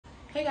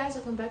Hey guys,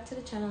 welcome back to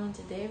the channel, and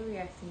today we're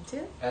reacting to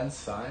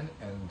n.SSign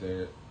and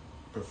their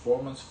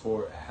performance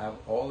for Have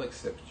All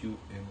Except You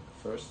in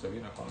First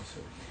Arena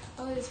concert.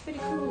 Oh, it's pretty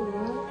cool,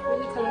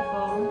 really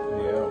colorful.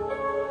 Yeah.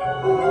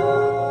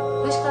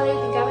 Which color do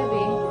you think I would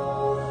be?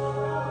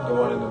 The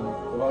one in the...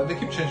 Well, they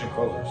keep changing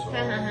colors, so... I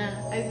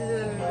did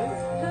the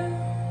reverse.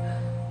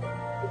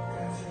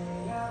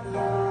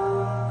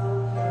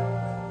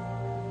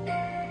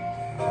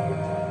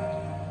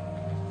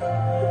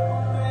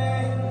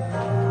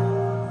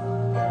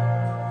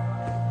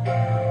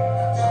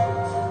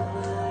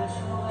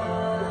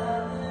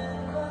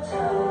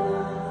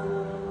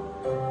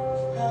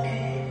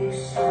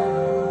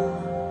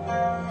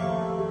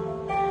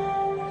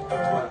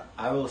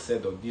 I will say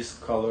though, this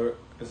color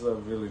is a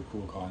really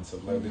cool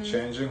concept. Like the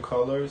changing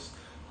colors,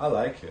 I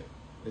like it.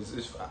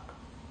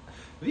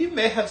 We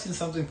may have seen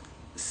something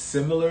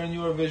similar in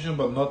Eurovision,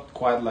 but not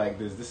quite like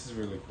this. This is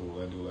really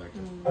cool. I do like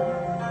it.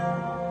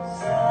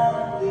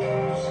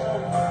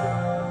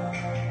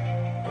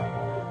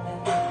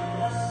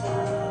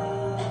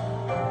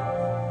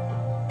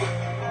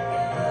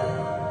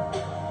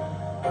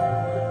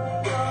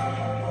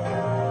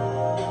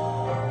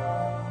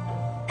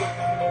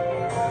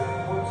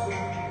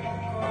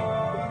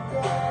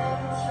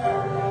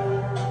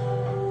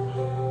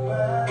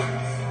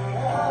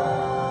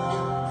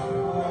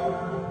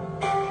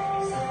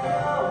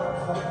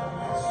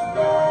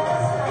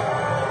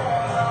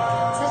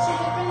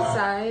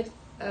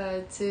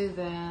 To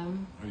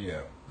them.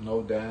 Yeah,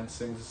 no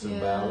dancing, this is a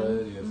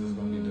ballad. Yes, it's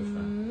gonna be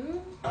different.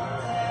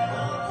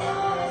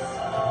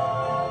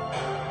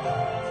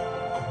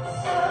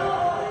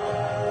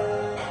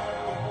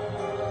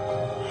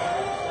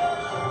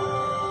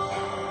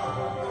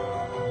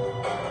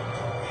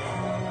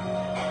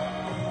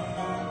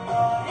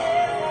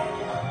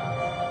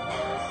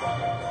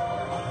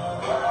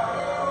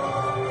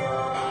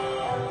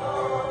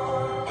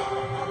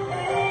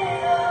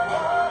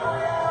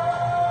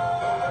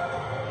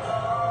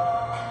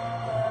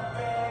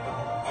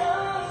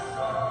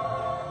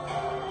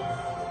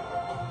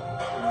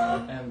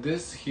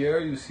 This here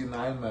you see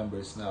 9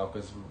 members now,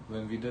 because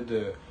when we did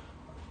the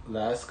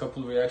last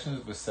couple of reactions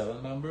it was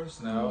 7 members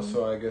now,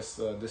 so I guess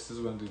this is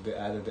when they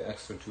added the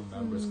extra 2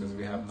 members, because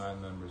we have 9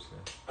 members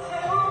here.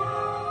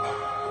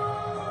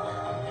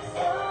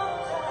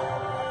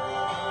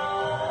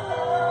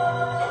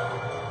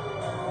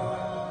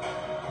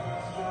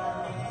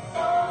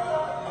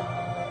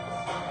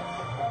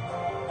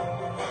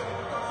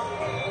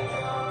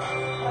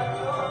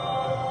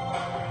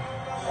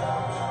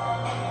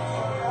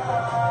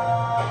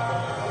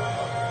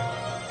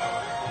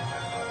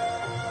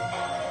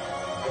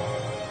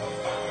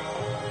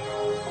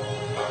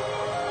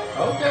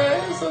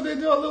 Okay, so they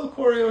do a little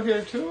choreo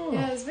here too.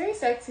 Yeah, it's very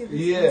sexy,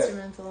 this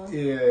instrumental.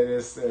 Yeah, it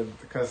is,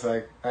 because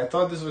I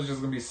thought this was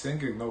just gonna be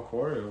singing, no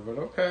choreo, but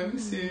okay, we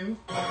see you.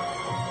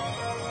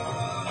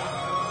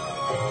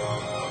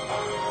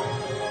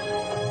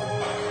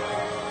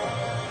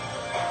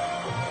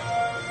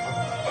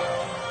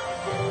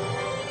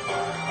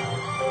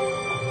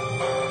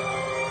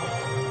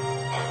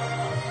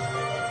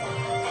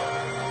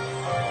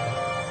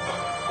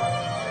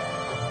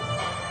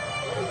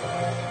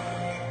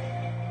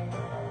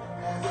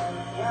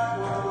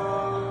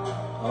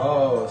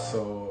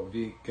 So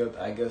we get,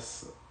 I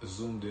guess,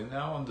 zoomed in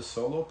now on the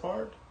solo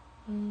part.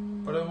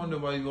 But I wonder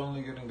why you're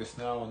only getting this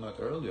now and not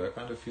earlier. I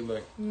kind of feel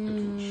like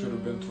it should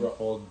have been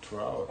all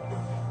throughout.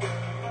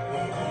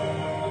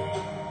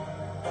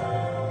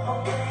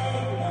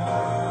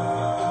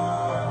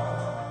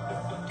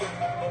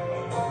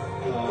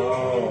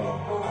 Oh.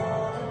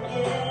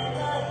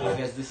 I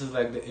guess this is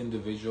like the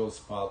individual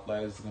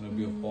spotlight is going to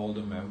be of all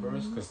the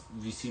members, because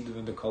we see that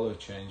when the color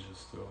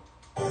changes too.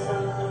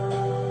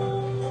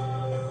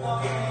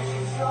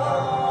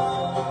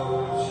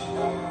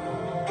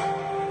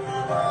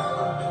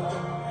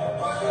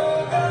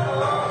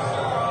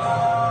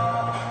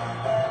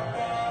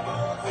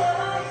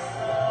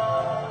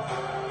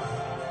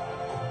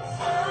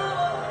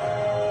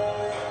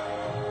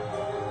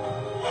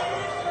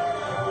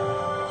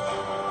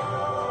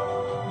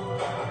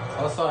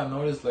 Also, I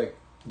noticed like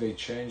they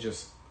change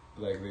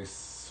like they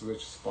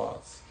switch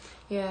spots.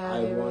 Yeah,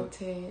 they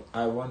rotate.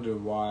 I wonder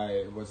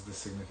why. What's the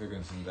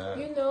significance in that?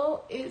 You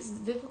know, it's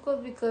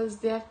difficult because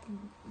they have to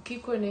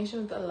keep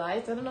coordination with the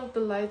lights. I don't know if the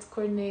lights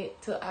coordinate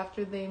till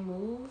after they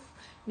move,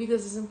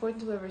 because it's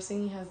important whoever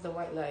singing has the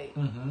white light.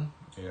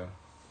 Yeah.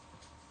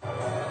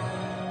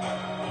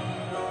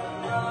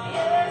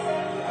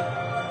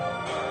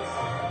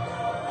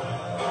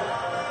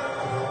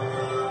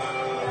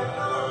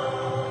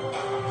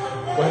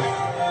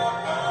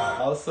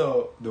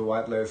 Also, the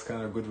white light is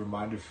kind of a good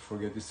reminder if you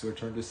forget this to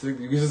return to sing.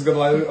 You just gotta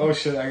like, oh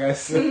shit, I gotta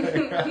sing. Ooh,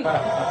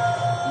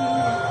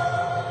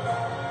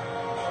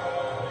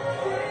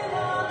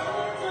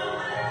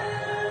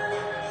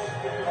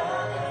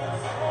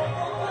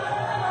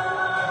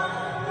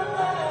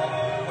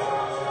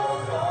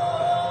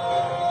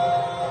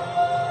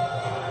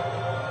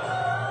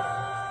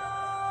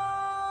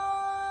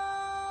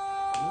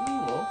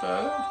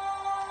 okay.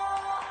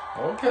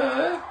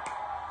 Okay.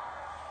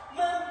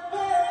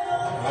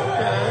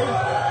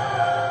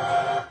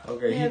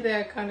 Okay. Yeah, the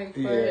iconic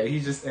part. Yeah, he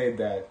just ate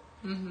that.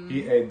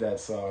 He ate that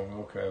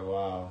song. Okay,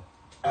 wow.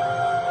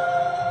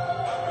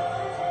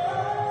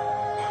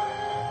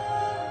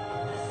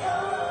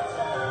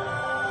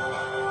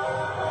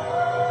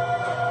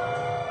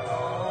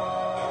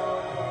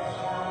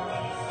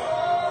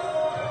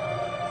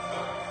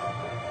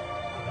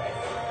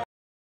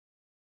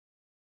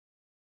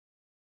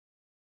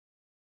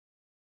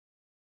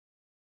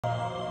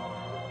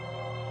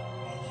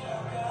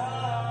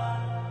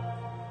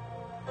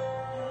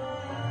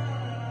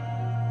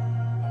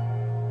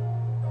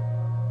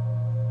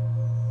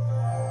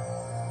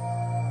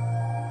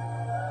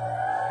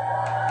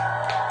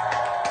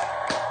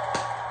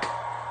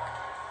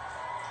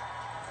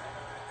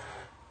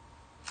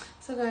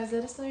 So guys,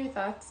 let us know your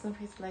thoughts. Don't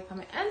forget to like,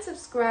 comment, and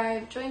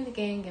subscribe. Join the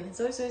gang, and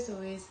as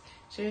always,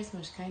 share as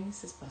much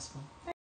kindness as possible.